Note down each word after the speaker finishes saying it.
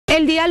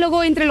El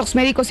diálogo entre los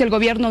médicos y el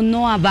gobierno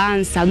no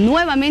avanza.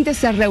 Nuevamente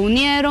se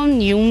reunieron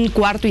y un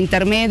cuarto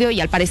intermedio y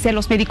al parecer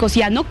los médicos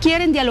ya no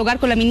quieren dialogar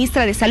con la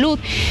ministra de Salud.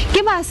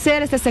 ¿Qué va a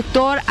hacer este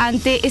sector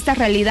ante esta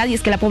realidad? Y es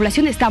que la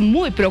población está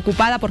muy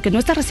preocupada porque no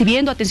está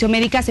recibiendo atención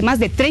médica hace más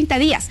de 30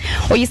 días.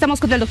 Hoy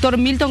estamos con el doctor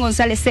Milton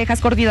González,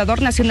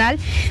 coordinador nacional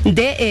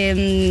del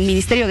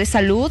Ministerio de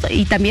Salud,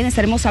 y también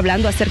estaremos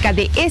hablando acerca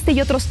de este y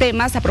otros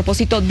temas a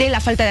propósito de la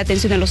falta de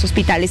atención en los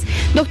hospitales.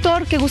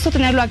 Doctor, qué gusto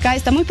tenerlo acá.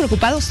 Están muy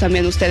preocupados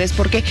también ustedes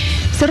porque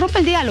se rompe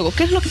el diálogo.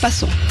 ¿Qué es lo que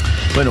pasó?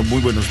 Bueno,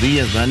 muy buenos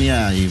días,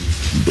 Vania, y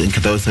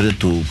encantado de estar en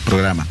tu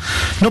programa.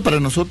 No, para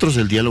nosotros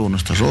el diálogo no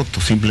está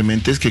roto,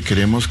 simplemente es que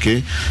queremos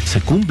que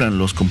se cumplan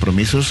los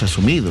compromisos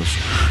asumidos.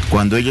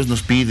 Cuando ellos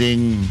nos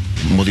piden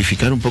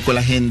modificar un poco la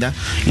agenda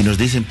y nos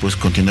dicen, pues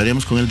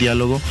continuaremos con el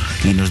diálogo,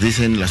 y nos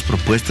dicen las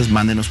propuestas,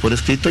 mándenos por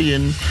escrito, y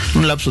en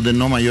un lapso de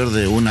no mayor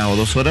de 1 o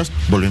 2 horas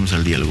volvemos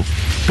al diálogo.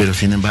 Pero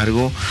sin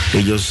embargo,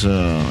 ellos,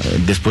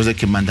 después de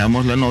que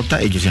mandamos la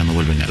nota, ellos ya no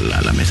vuelven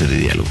a la mesa de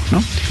diálogo,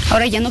 ¿no?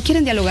 Ahora ya no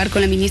quieren dialogar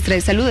con la ministra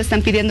de Salud,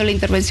 están pidiendo la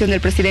intervención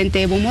del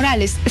presidente Evo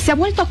Morales. ¿Se ha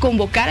vuelto a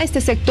convocar a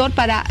este sector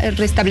para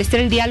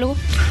restablecer el diálogo?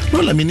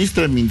 No, la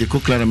ministra me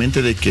indicó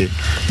claramente de que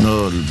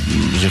no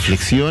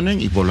reflexionen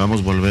y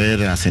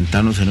volver a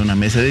sentarnos en una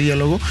mesa de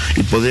diálogo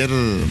y poder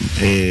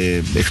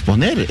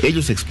exponer,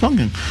 ellos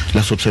expongan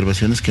las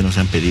observaciones que nos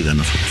han pedido a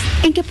nosotros.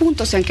 ¿En qué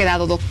punto se han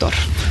quedado, doctor?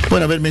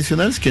 Bueno, a ver,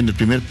 mencionarles que en el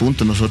primer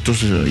punto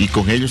nosotros, y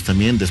con ellos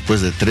también, después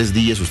de 3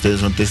 días,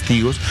 ustedes son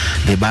testigos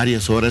de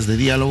varias horas de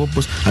diálogo,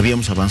 pues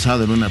habíamos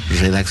avanzado en una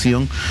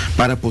redacción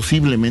para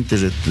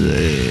posiblemente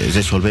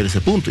resolver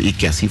ese punto, y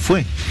que así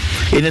fue.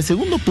 En el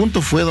segundo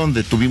punto fue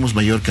donde tuvimos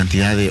mayor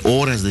cantidad de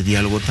horas de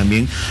diálogo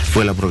también,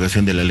 fue la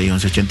abrogación de la ley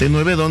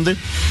 1189, donde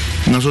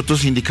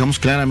nosotros indicamos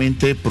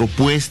claramente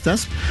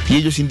propuestas y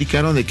ellos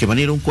indicaron de que van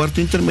a ir a un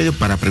cuarto intermedio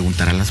para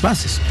preguntar a las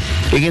bases.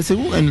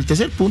 En el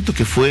tercer punto,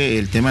 que fue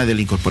el tema de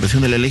la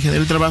incorporación de la ley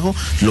del trabajo,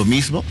 lo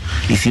mismo,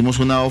 hicimos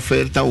una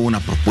oferta o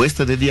una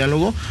propuesta de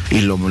diálogo,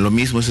 y lo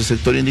mismo ese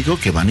sector indicó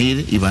que van a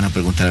ir y van a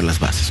preguntar a las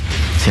bases.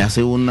 Se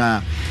hace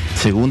una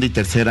segunda y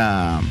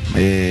tercera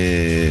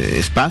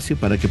espacio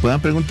para que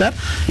puedan preguntar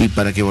y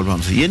para que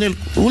volvamos. Y en el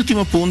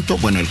último punto,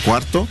 bueno, el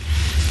cuarto,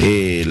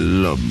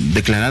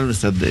 declararon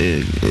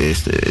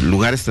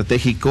lugar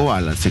estratégico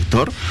al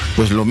sector,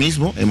 pues lo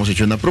mismo, hemos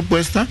hecho una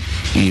propuesta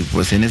y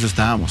pues en eso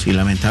estábamos. Y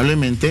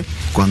lamentablemente,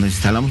 cuando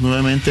instalamos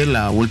nuevamente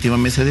la última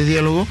mesa de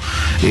diálogo,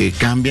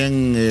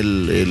 cambian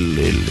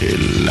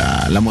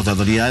la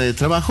modalidad de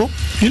trabajo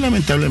y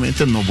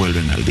lamentablemente no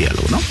vuelven al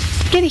diálogo, ¿no?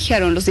 ¿Qué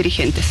dijeron los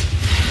dirigentes?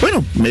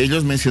 Bueno,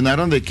 ellos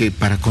mencionaron de que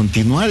para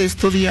continuar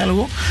este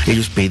diálogo,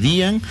 ellos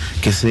pedían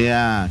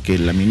que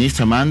la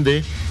ministra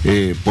mande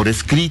por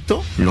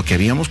escrito lo que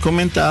habíamos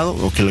comentado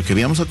o que lo que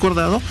habíamos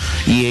acordado,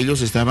 y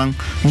ellos estaban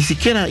ni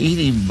siquiera ir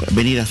y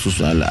venir a sus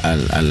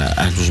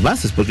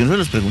bases, porque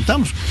nosotros les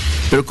preguntamos,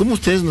 pero ¿cómo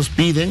ustedes nos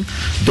piden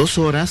 2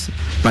 horas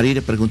para ir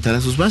a preguntar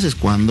a sus bases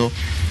cuando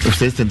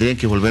ustedes tendrían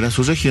que volver a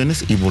sus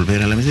regiones y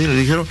volver a la mesa? Y les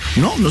dijeron,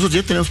 no, nosotros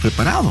ya tenemos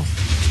preparado,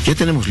 ya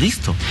tenemos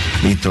listo.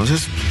 Y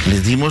entonces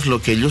les dimos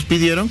lo que ellos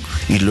pidieron,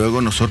 y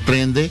luego nos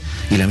sorprende,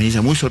 y la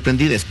ministra muy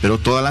sorprendida esperó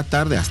toda la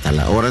tarde hasta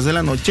las horas de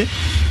la noche,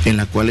 en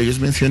la cual ellos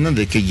mencionan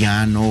de que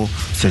ya no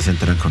se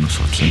sentarán con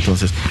nosotros.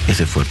 Entonces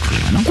ese fue el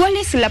problema, ¿no? ¿Cuál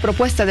es la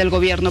propuesta del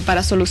gobierno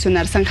para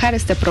zanjar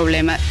este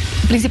problema?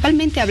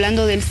 Principalmente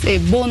hablando del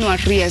bono a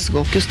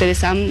riesgo que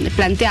ustedes han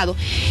planteado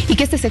y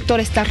que este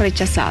sector está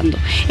rechazando.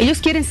 Ellos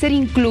quieren ser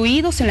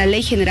incluidos en la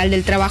Ley General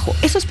del Trabajo.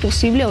 ¿Eso es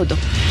posible o no?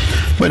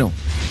 Bueno,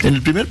 en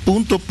el primer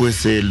punto,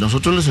 pues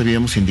nosotros les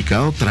habíamos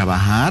indicado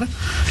trabajar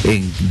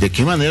en de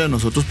qué manera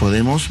nosotros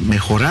podemos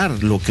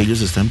mejorar lo que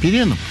ellos están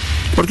pidiendo.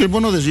 Porque el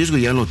bono de riesgo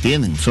ya lo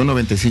tienen, son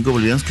 95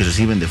 bolivianos que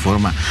reciben de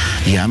forma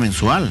ya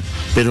mensual.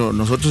 Pero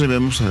nosotros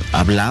habíamos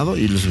hablado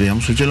y les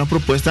habíamos hecho la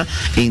propuesta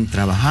en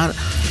trabajar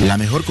la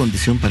mejor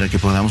condición para que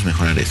podamos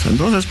mejorar eso.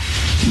 Entonces,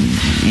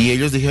 y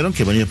ellos dijeron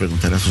que van a ir a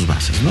preguntar a sus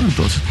bases, ¿no?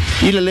 Entonces,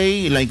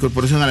 y la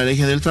incorporación a la ley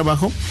del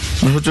trabajo,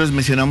 nosotros les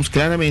mencionamos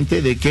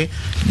claramente de que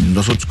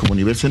nosotros como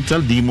nivel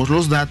central dimos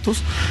los datos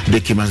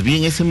de que más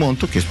bien ese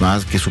monto, que es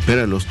más que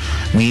supera los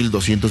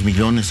 1.200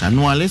 millones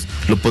anuales,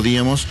 lo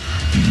podíamos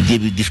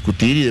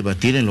discutir y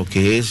debatir en lo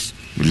que es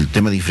el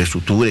tema de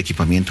infraestructura,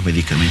 equipamiento,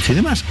 medicamentos y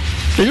demás.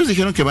 Ellos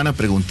dijeron que van a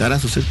preguntar a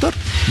su sector,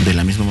 de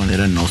la misma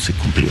manera no se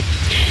cumplió.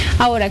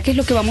 Ahora, ¿qué es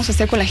lo que vamos a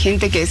hacer con la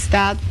gente que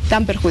está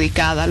tan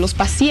perjudicada? Los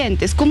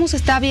pacientes, ¿cómo se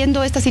está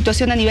viendo esta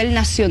situación a nivel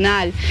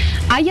nacional?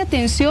 ¿Hay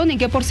atención? ¿En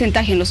qué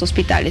porcentaje en los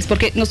hospitales?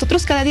 Porque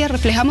nosotros cada día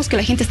reflejamos que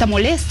la gente está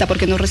molesta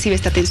porque no recibe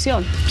esta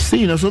atención.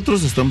 Sí,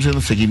 nosotros estamos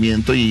haciendo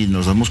seguimiento y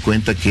nos damos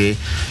cuenta que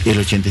el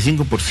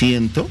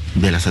 85%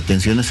 de las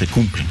atenciones se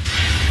cumplen.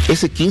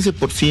 Ese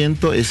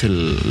 15% es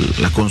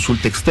la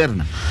consulta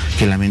externa,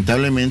 que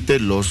lamentablemente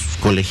los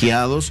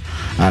colegiados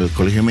al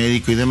colegio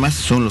médico y demás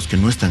son los que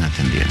no están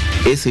atendiendo.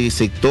 Ese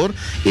sector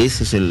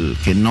ese es el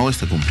que no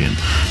está cumpliendo.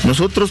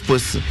 Nosotros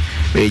pues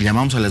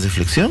llamamos a la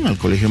reflexión, al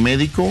colegio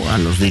médico, a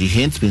los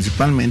dirigentes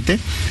principalmente,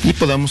 y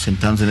podamos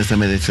sentarnos en esta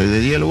mesa de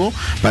diálogo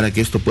para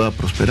que esto pueda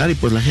prosperar y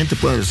pues la gente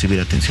pueda recibir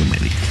atención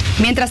médica.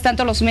 Mientras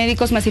tanto, los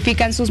médicos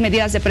masifican sus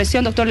medidas de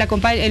presión. Doctor,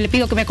 le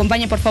pido que me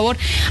acompañe, por favor,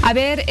 a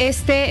ver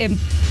este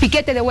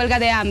piquete de huelga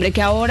de hambre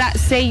que ahora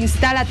se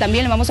instala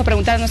también. Le vamos a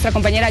preguntar a nuestra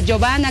compañera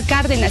Giovanna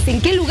Cárdenas,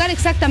 ¿en qué lugar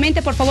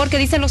exactamente, por favor, qué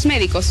dicen los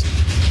médicos?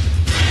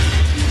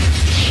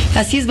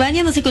 Así es,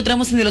 Vania, nos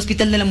encontramos en el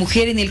Hospital de la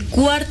Mujer en el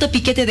cuarto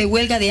piquete de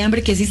huelga de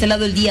hambre que se ha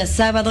instalado el día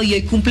sábado y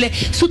hoy cumple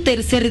su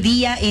tercer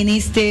día en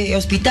este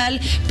hospital,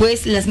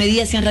 pues las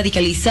medidas se han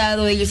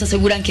radicalizado. Ellos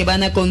aseguran que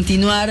van a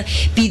continuar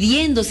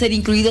pidiendo ser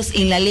incluidos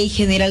en la Ley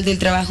General del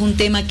Trabajo, un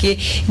tema que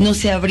no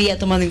se habría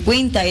tomado en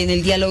cuenta en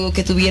el diálogo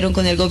que tuvieron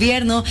con el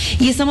gobierno.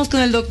 Y estamos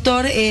con el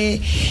doctor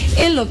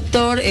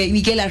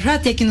Miguel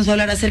Arratia, quien nos va a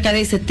hablar acerca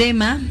de ese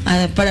tema,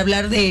 para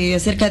hablar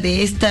acerca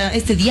de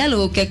este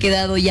diálogo que ha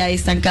quedado ya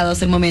estancado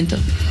hasta el momento.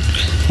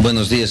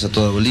 Buenos días a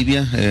toda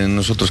Bolivia.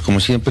 Nosotros, como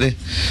siempre,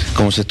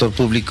 como sector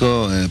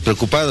público,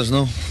 preocupados,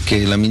 ¿no?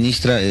 Que la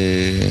ministra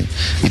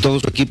y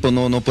todo su equipo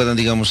no puedan,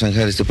 digamos,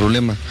 zanjar este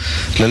problema.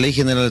 La Ley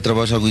General de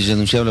Trabajo es algo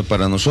irrenunciable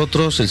para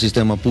nosotros. El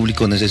sistema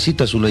público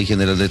necesita su Ley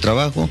General de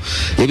Trabajo.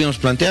 Y habíamos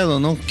planteado,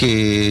 ¿no?,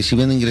 que si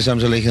bien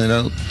ingresamos a la Ley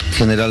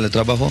General de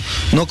Trabajo,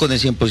 no con el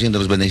 100% de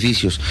los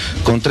beneficios,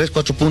 con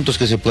 3-4 puntos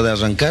que se pueda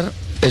arrancar,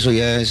 eso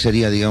ya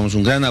sería, digamos,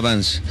 un gran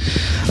avance.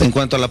 En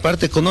cuanto a la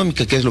parte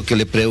económica, que es lo que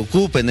le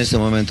preocupa en este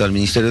momento al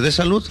Ministerio de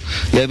Salud,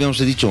 ya habíamos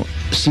dicho,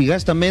 si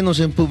gasta menos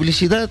en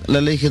publicidad, la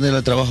Ley General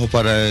de Trabajo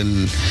para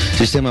el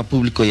sistema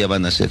público ya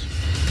van a ser.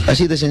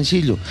 Así de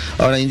sencillo.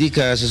 Ahora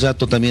indica hace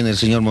rato también el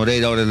señor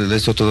Moreira, ahora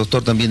este otro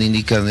doctor también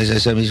indica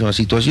esa misma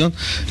situación.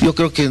 Yo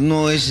creo que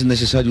no es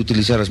necesario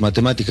utilizar las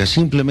matemáticas,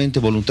 simplemente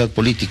voluntad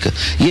política.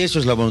 Y eso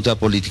es la voluntad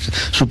política.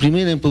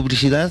 Suprimir en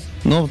publicidad,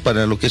 ¿no?,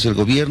 para lo que es el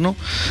gobierno,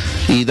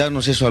 y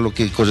darnos eso a lo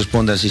que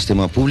corresponde al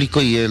sistema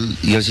público, y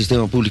el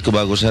sistema público va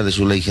a gozar de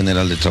su Ley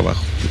General de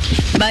Trabajo.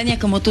 Vania,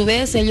 como tú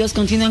ves, ellos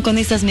continúan con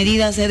estas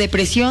medidas de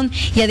presión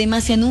y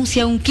además se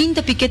anuncia un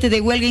quinto piquete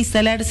de huelga a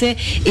instalarse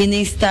en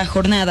esta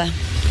jornada.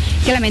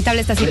 Qué lamentable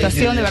esta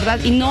situación, de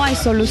verdad, y no hay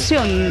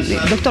solución.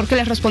 Doctor, ¿qué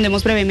les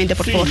respondemos brevemente,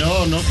 por favor?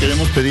 No,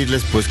 queremos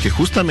pedirles pues que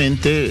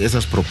justamente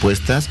esas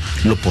propuestas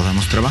lo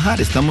podamos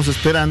trabajar. Estamos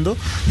esperando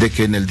de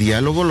que en el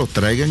diálogo lo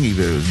traigan y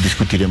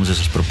discutiremos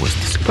esas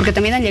propuestas. Porque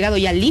también han llegado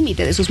ya al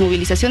límite de sus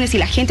movilizaciones y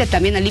la gente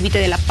también al límite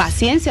de la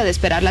paciencia de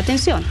esperar la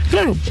atención.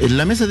 Claro,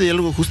 la mesa de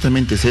diálogo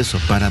justamente es eso,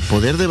 para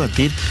poder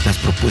debatir las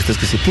propuestas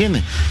que se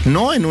tienen,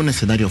 no en un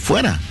escenario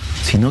fuera,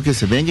 sino que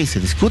se venga y se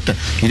discuta.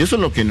 Y eso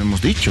es lo que no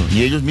hemos dicho,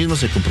 y ellos mismos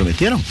se comprometieron.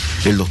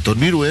 El doctor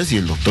Virués y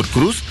el doctor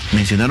Cruz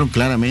mencionaron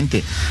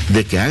claramente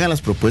de que hagan las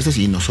propuestas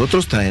y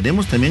nosotros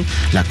traeremos también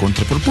la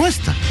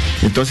contrapropuesta.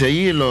 Entonces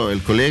ahí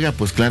el colega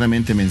pues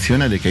claramente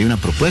menciona de que hay una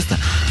propuesta,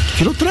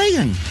 que lo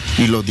traigan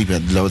y lo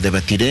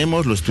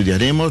debatiremos, lo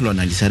estudiaremos, lo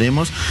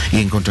analizaremos y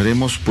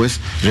encontraremos pues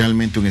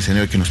realmente un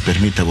escenario que nos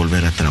permita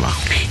volver a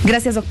trabajo.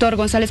 Gracias, doctor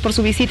González, por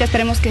su visita.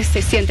 Esperemos que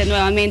se siente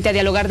nuevamente a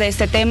dialogar de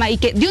este tema y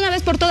que de una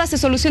vez por todas se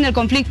solucione el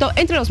conflicto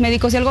entre los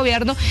médicos y el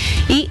gobierno,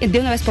 y de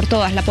una vez por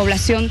todas la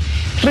población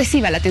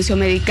reciba la atención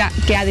médica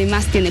que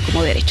además tiene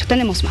como derecho.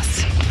 Tenemos más.